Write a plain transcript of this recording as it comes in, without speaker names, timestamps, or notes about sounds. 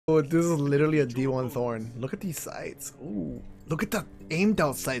Oh, this is literally a D1 Thorn. Look at these sights. Ooh, look at the aimed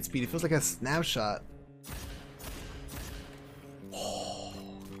out sight speed. It feels like a snapshot. Oh,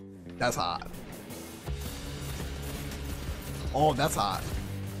 that's hot. Oh, that's hot.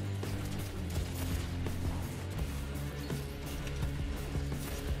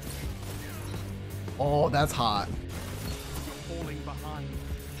 Oh, that's hot. You're falling behind.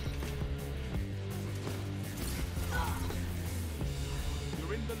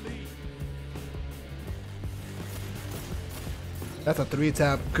 You're in the lead. That's a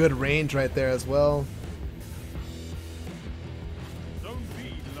 3-tap. Good range right there as well. Zone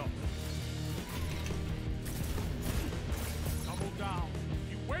B lost. Double down.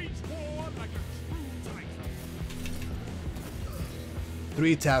 You wage war like a true titan.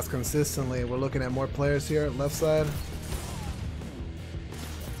 3 taps consistently. We're looking at more players here. Left side.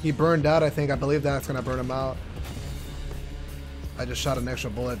 He burned out, I think. I believe that's going to burn him out. I just shot an extra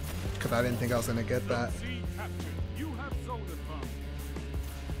bullet because I didn't think I was going to get that. C captured. You have zone advantage.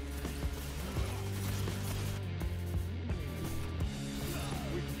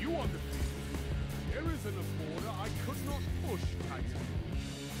 With you on the field, there isn't a border I could not push, Titan.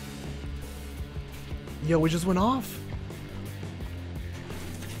 Yo, we just went off.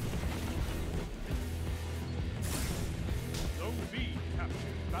 Zone B captured.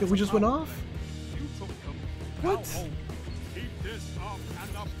 Yo, That's we a just went power off. play. You took them. What? Now hold. Keep this up and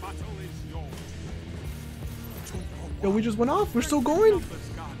the battle is yours. Yo, we just went off. We're still going. Numbers,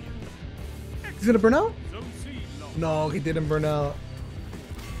 Guardian. He's going to burn out? Zone C lost. No, he didn't burn out.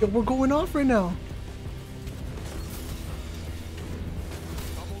 Yo, we're going off right now.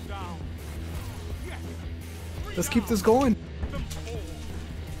 Double down. Yes. Let's keep this going. Them all.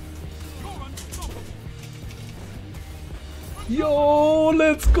 You're unstoppable. Yo,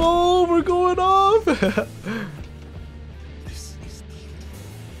 let's go. We're going off. This is the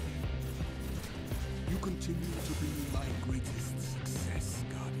You continue to be my greatest success,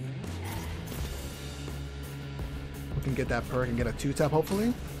 Guardian. We can get that perk and get a 2-tap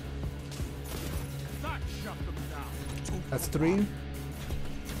hopefully. That shut them down. That's 3.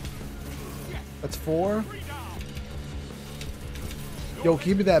 That's 4. Three down. Yo,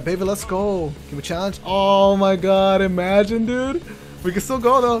 give me that, baby. Let's go. Give me a challenge. Oh my god, imagine, dude. We can still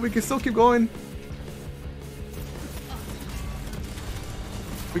go, though. We can still keep going.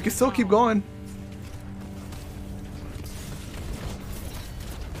 We can still keep going.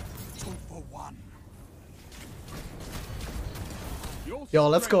 2 for 1. Your Yo,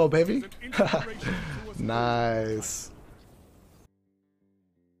 let's go, strength baby. is an inspiration to us all. Nice.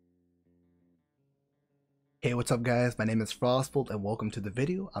 Hey, what's up guys? My name is FrostBolt and welcome to the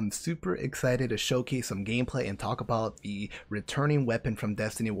video. I'm super excited to showcase some gameplay and talk about the returning weapon from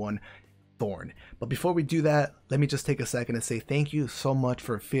Destiny 1, Thorn. But before we do that, let me just take a second and say thank you so much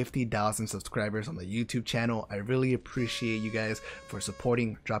for 50,000 subscribers on the YouTube channel. I really appreciate you guys for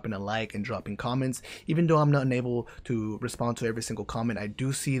supporting, dropping a like and dropping comments. Even though I'm not able to respond to every single comment, I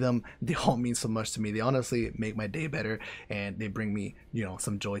do see them. They all mean so much to me. They honestly make my day better and they bring me, you know,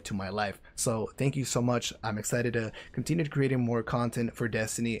 some joy to my life. So thank you so much. I'm excited to continue creating more content for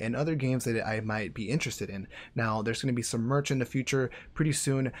Destiny and other games that I might be interested in. Now, there's going to be some merch in the future pretty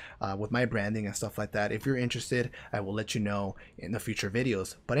soon with my branding and stuff like that. If you're interested, I will let you know in the future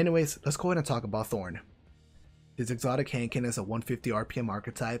videos. But anyways, let's go ahead and talk about Thorn. This exotic handkin is a 150 RPM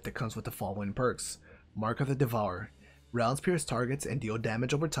archetype that comes with the following perks. Mark of the Devourer. Rounds pierce targets and deal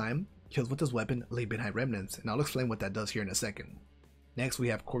damage over time. Kills with this weapon leave behind remnants, and I'll explain what that does here in a second. Next we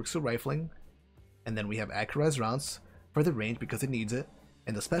have Corkscrew Rifling, and then we have Accurized Rounds for the range because it needs it,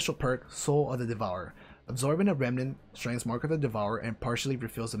 and the special perk Soul of the Devourer. Absorbing a remnant strengthens Mark of the Devourer and partially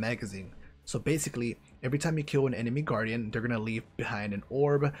refills the magazine. So basically, every time you kill an enemy guardian, they're gonna leave behind an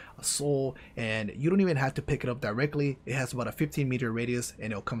orb, a soul, and you don't even have to pick it up directly. It has about a 15-meter radius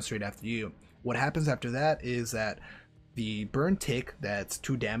and it'll come straight after you. What happens after that is that the burn tick that's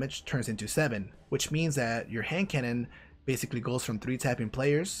 2 damage turns into 7, which means that your hand cannon basically goes from 3 tapping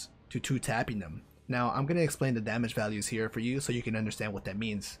players to 2 tapping them. Now I'm gonna explain the damage values here for you so you can understand what that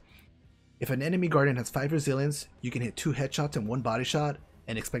means. If an enemy guardian has 5 resilience, you can hit 2 headshots and 1 body shot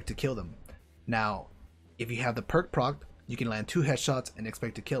and expect to kill them. Now, if you have the perk proc, you can land 2 headshots and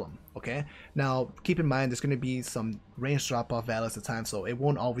expect to kill them, okay? Now, keep in mind, there's going to be some range drop-off values at times, so it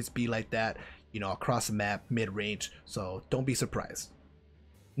won't always be like that, you know, across the map, mid-range, so don't be surprised.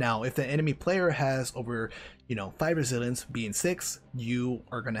 Now, if the enemy player has over, 5 resilience, being 6, you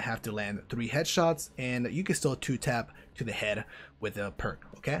are going to have to land 3 headshots, and you can still 2-tap to the head with a perk,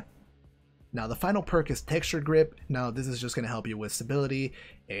 okay? Now the final perk is Texture Grip. Now this is just going to help you with stability,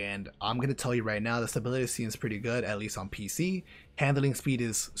 and I'm going to tell you right now the stability seems pretty good, at least on PC, Handling speed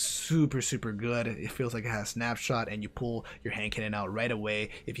is super good. It feels like it has snapshot, and you pull your hand cannon out right away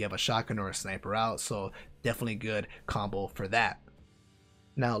if you have a shotgun or a sniper out, so definitely good combo for that.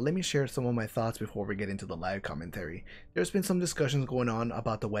 Now let me share some of my thoughts before we get into the live commentary. There's been some discussions going on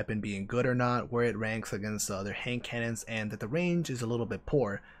about the weapon being good or not, where it ranks against other hand cannons, and that the range is a little bit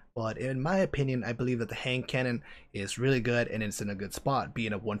poor. But in my opinion, I believe that the hand cannon is really good and it's in a good spot.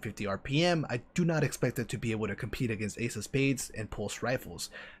 Being at 150 RPM, I do not expect it to be able to compete against Ace of Spades and pulse rifles.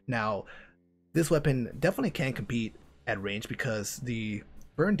 Now, this weapon definitely can compete at range because the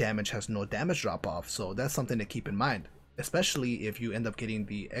burn damage has no damage drop off, so that's something to keep in mind. Especially if you end up getting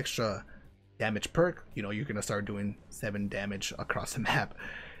the extra damage perk, you know, you're gonna start doing 7 damage across the map.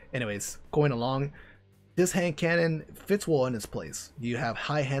 Anyways, going along, this hand cannon fits well in its place. You have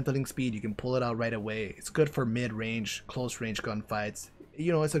high handling speed, you can pull it out right away. It's good for mid-range, close-range gunfights.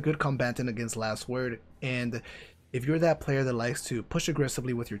 You know, it's a good combatant against last word, and if you're that player that likes to push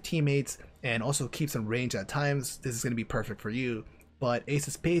aggressively with your teammates and also keeps in range at times, this is going to be perfect for you. But Ace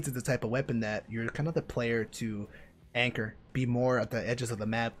of Spades is the type of weapon that you're kind of the player to anchor, be more at the edges of the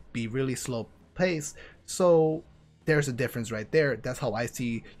map, be really slow pace. So there's a difference right there. That's how I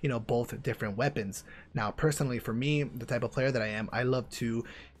see, you know, both different weapons. Now personally for me, the type of player that I am, I love to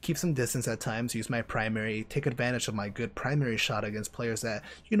keep some distance at times, use my primary, take advantage of my good primary shot against players that,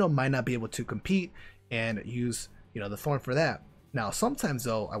 you know, might not be able to compete, and use, you know, the Thorn for that. Now sometimes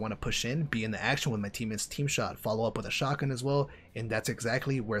though, I want to push in, be in the action with my teammate's team shot, follow up with a shotgun as well, and that's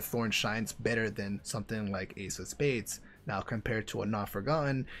exactly where Thorn shines better than something like Ace of Spades. Now compared to a Not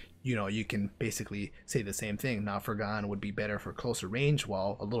Forgotten, you know, you can basically say the same thing. Not Forgotten would be better for closer range,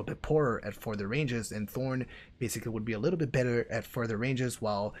 while a little bit poorer at further ranges, and Thorn basically would be a little bit better at further ranges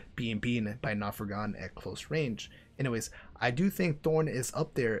while being beaten by Not Forgotten at close range. Anyways, I do think Thorn is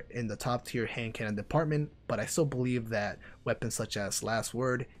up there in the top tier hand cannon department, but I still believe that weapons such as Last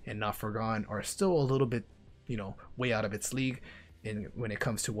Word and Not Forgotten are still a little bit, you know, way out of its league when it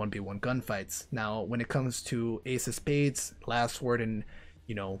comes to 1v1 gunfights. Now when it comes to Ace of Spades, Last Word, and,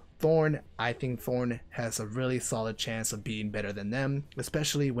 you know, Thorn, I think Thorn has a really solid chance of being better than them,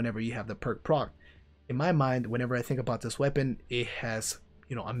 especially whenever you have the perk proc. In my mind, whenever I think about this weapon, it has,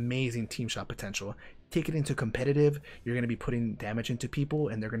 you know, amazing team shot potential. Take it into competitive, you're going to be putting damage into people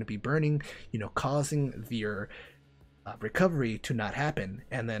and they're going to be burning, you know, causing their recovery to not happen,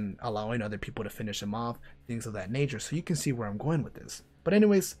 and then allowing other people to finish them off, things of that nature. So you can see where I'm going with this. But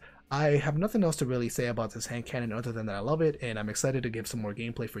anyways, I have nothing else to really say about this hand cannon other than that I love it, and I'm excited to give some more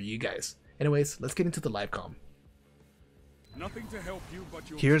gameplay for you guys. Anyways, let's get into the live comm. Nothing to help you but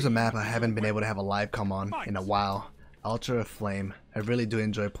your Here's a team map I and haven't your been able to weapon. have a live comm on in a while. Ultra Flame. I really do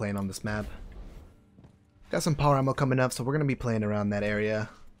enjoy playing on this map. Got some power ammo coming up, so we're going to be playing around that area.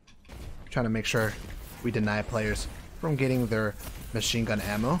 Trying to make sure we deny players from getting their machine gun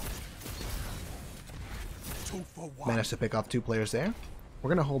ammo. 2 for 1. Managed to pick off 2 players there. We're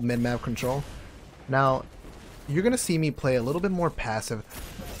going to hold mid-map control. Now, you're going to see me play a little bit more passive.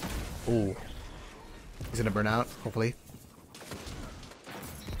 Ooh. He's going to burn out, hopefully.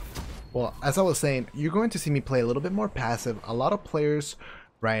 Well, as I was saying, you're going to see me play a little bit more passive. A lot of players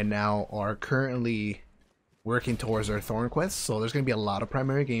right now are currently working towards their Thorn quest, so there's going to be a lot of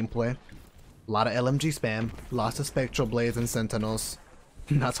primary gameplay. A lot of LMG spam, lots of Spectral Blades and Sentinels.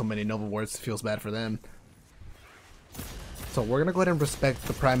 Not so many Nova Wards, feels bad for them. So we're going to go ahead and respect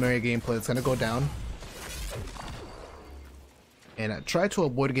the primary gameplay that's going to go down. And try to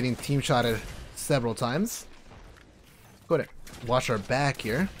avoid getting team shotted several times. Go ahead and watch our back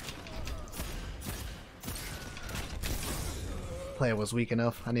here. Player was weak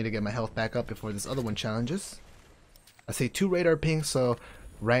enough. I need to get my health back up before this other one challenges. I see 2 radar pings, so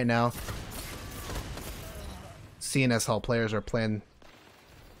right now, seeing as how players are playing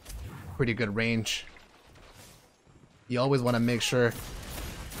pretty good range, you always want to make sure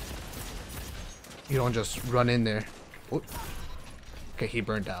you don't just run in there. Oop. Okay, he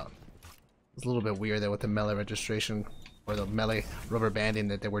burned out. It's a little bit weird there with the melee registration, or the melee rubber banding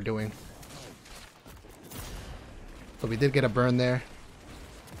that they were doing. So we did get a burn there.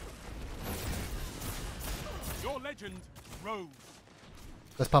 Your legend rose.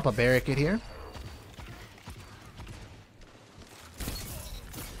 Let's pop a barricade here.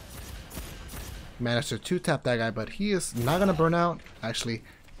 Managed to 2-tap that guy, but he is not gonna burn out. Actually,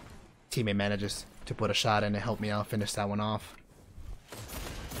 teammate manages to put a shot in and help me out finish that one off.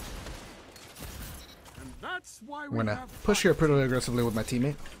 And that's why I'm we gonna have push here pretty aggressively with my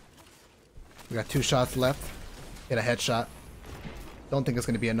teammate. We got 2 shots left. Hit a headshot. Don't think it's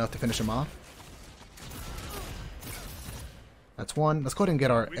gonna be enough to finish him off. That's one. Let's go ahead and get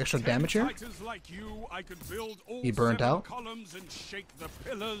our With extra 10 damage here. fighters like you, I could build all He burnt 7 out. columns and shake the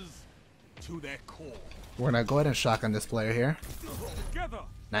pillars to their core. We're gonna go ahead and shotgun this player here. Together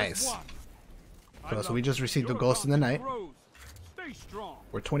as Nice. one. Cool, I so love we just you. received the Your Ghost in the advantage Night. grows. Stay strong.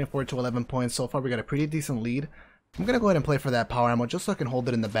 We're 24 to 11 points so far. We got a pretty decent lead. I'm gonna go ahead and play for that power ammo just so I can hold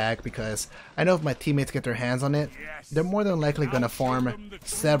it in the bag, because I know if my teammates get their hands on it, they're more than likely gonna farm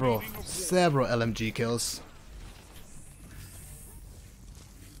several LMG kills.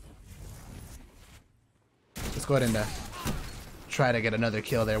 Let's go ahead and try to get another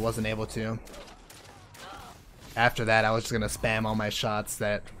kill there. Wasn't able to. After that, I was just gonna spam all my shots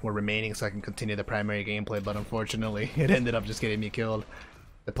that were remaining so I can continue the primary gameplay, but unfortunately, it ended up just getting me killed.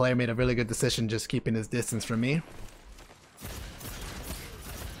 The player made a really good decision just keeping his distance from me.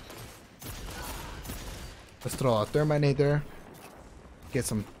 Let's throw a thermite there. Get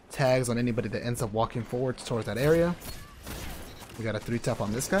some tags on anybody that ends up walking forward towards that area. We got a 3-tap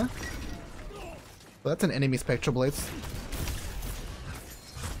on this guy. So that's an enemy Spectral Blades.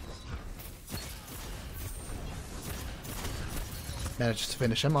 Managed to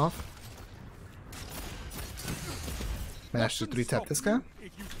finish him off. Managed to 3-tap this guy.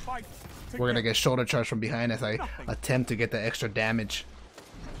 If you fight We're gonna get shoulder charge from behind as I attempt to get the extra damage.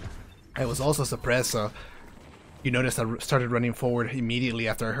 I was also suppressed, so you notice I started running forward immediately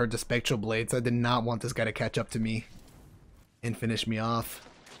after I heard the Spectral Blades. I did not want this guy to catch up to me and finish me off.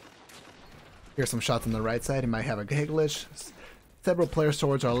 Here's some shots on the right side. He might have a hit glitch. Several players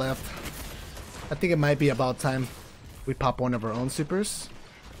towards our left. I think it might be about time we pop one of our own supers.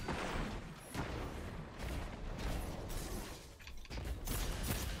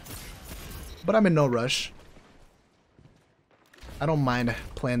 But I'm in no rush. I don't mind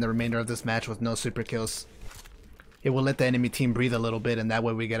playing the remainder of this match with no super kills. It will let the enemy team breathe a little bit, and that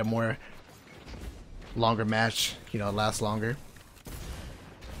way we get a more longer match, you know, last longer.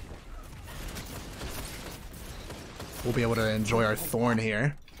 We'll be able to enjoy our Thorn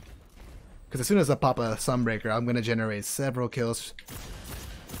here. Because as soon as I pop a Sunbreaker, I'm going to generate several kills.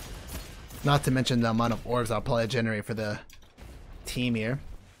 Not to mention the amount of orbs I'll probably generate for the team here.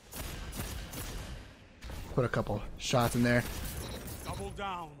 Put a couple shots in there. double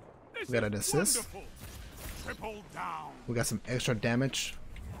down. This We got an is assist. wonderful. Triple down. We got some extra damage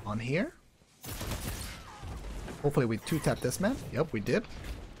on here. Hopefully we 2-tap this man. Yep, we did.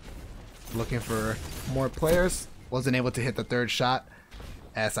 Looking for more players. Wasn't able to hit the third shot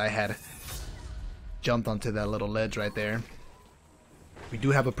as I had jumped onto that little ledge right there. We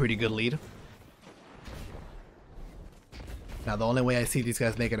do have a pretty good lead. Now the only way I see these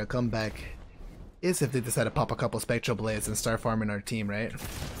guys making a comeback is if they decide to pop a couple Spectral Blades and start farming our team, right?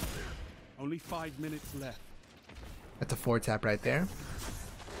 Only 5 minutes left. That's a 4-tap right there.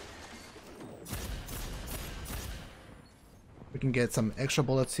 We can get some extra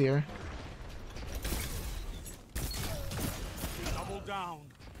bullets here. Double down.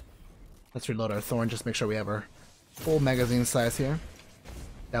 Let's reload our Thorn, just make sure we have our full magazine size here.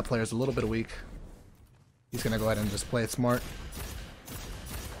 That player's a little bit weak. He's gonna go ahead and just play it smart.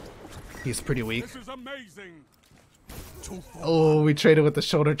 He's pretty weak. This is amazing. Oh, we traded with the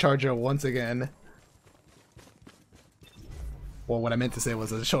shoulder charger once again. Well, what I meant to say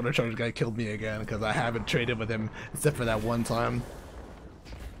was the shoulder charger guy killed me again, because I haven't traded with him except for that one time.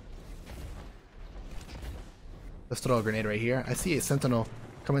 Let's throw a grenade right here. I see a sentinel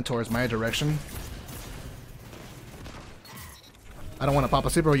coming towards my direction. I don't want to pop a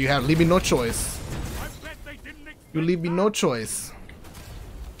super. You have leave me no choice. I bet they didn't expect You leave me no choice.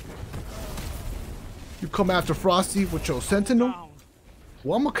 You come after Frosty with your sentinel? down.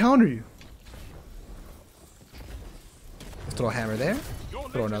 Well, I'm gonna counter you. Let's throw a hammer there. Your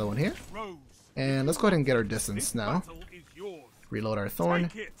Throw another one here. rose. And let's go ahead and get our distance now. Battle is yours. Reload our Thorn.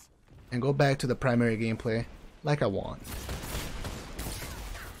 Take it. And go back to the primary gameplay like I want.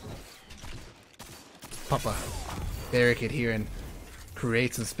 Pop a barricade here and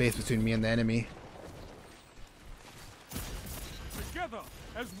create some space between me and the enemy. Together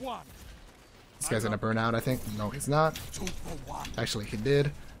as one. This guy's gonna burn out, I think. No, he's not. Actually, he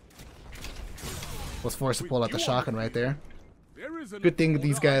did. Was forced to pull out the shotgun right there. There is an Good thing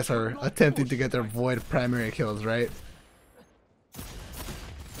these order I guys are cannot attempting push to get their back. void primary kills, right?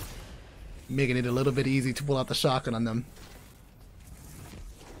 Making it a little bit easy to pull out the shotgun on them.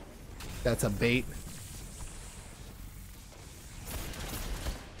 That's a bait.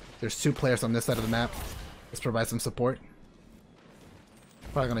 There's 2 players on this side of the map. Let's provide some support.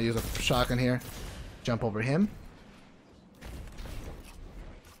 Probably gonna use a shotgun here. Jump over him.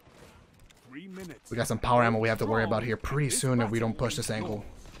 3 minutes. We got some power ammo we have to worry about here pretty soon if we don't push this angle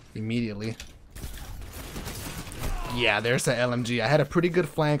immediately. Yeah, there's the LMG. I had a pretty good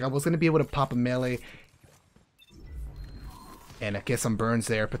flank. I was going to be able to pop a melee and get some burns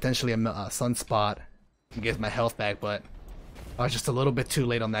there. Potentially a sunspot and get my health back, but I was just a little bit too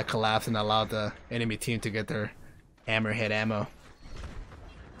late on that collapse and allowed the enemy team to get their hammerhead ammo.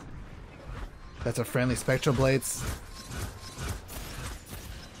 That's a friendly Spectral Blades.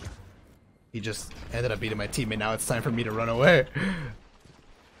 He just ended up beating my teammate. Now it's time for me to run away. I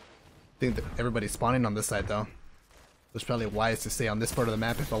think that everybody's spawning on this side though. It's probably wise to stay on this part of the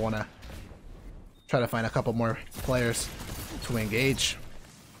map if I want to try to find a couple more players to engage.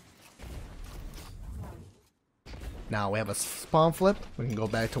 Now we have a spawn flip. We can go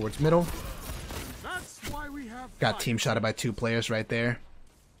back towards middle. That's why we have Got team shotted by 2 players right there.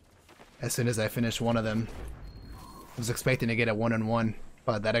 As soon as I finished one of them, I was expecting to get a 1-on-1,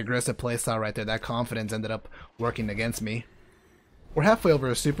 but that aggressive playstyle right there, that confidence ended up working against me. We're halfway over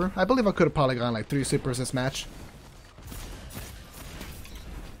a super. I believe I could have probably gone like 3 supers this match.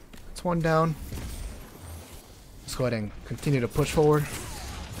 It's 1 down. Let's go ahead and continue to push forward.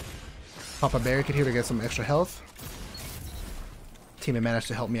 Pop a barricade here to get some extra health. Teammate managed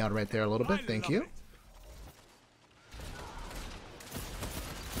to help me out right there a little bit. Thank you.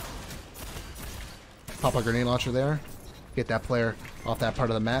 Pop a grenade launcher there. Get that player off that part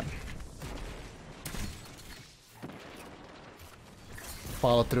of the map.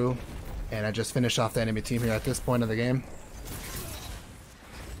 Follow through. And I just finished off the enemy team here at this point of the game.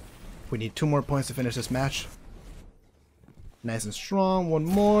 We need 2 more points to finish this match. Nice and strong. 1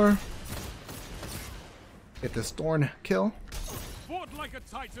 more. Get this Thorn kill. Fought like a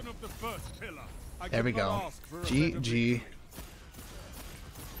titan of the first pillar. There we go. GG.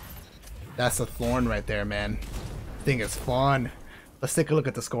 That's a Thorn right there, man. I think it's fun. Let's take a look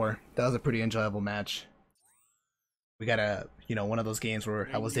at the score. That was a pretty enjoyable match. We got a, one of those games where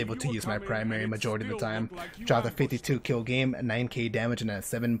I was able to use my primary majority of the time. Dropped a 52 kill game, 9k damage, and a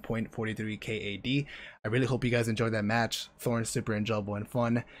 7.43 KAD. I really hope you guys enjoyed that match. Thorn's super enjoyable and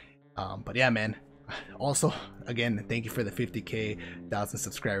fun. But yeah, man. Also, again, thank you for the 50,000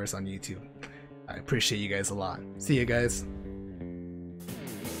 subscribers on YouTube. I appreciate you guys a lot. See you guys.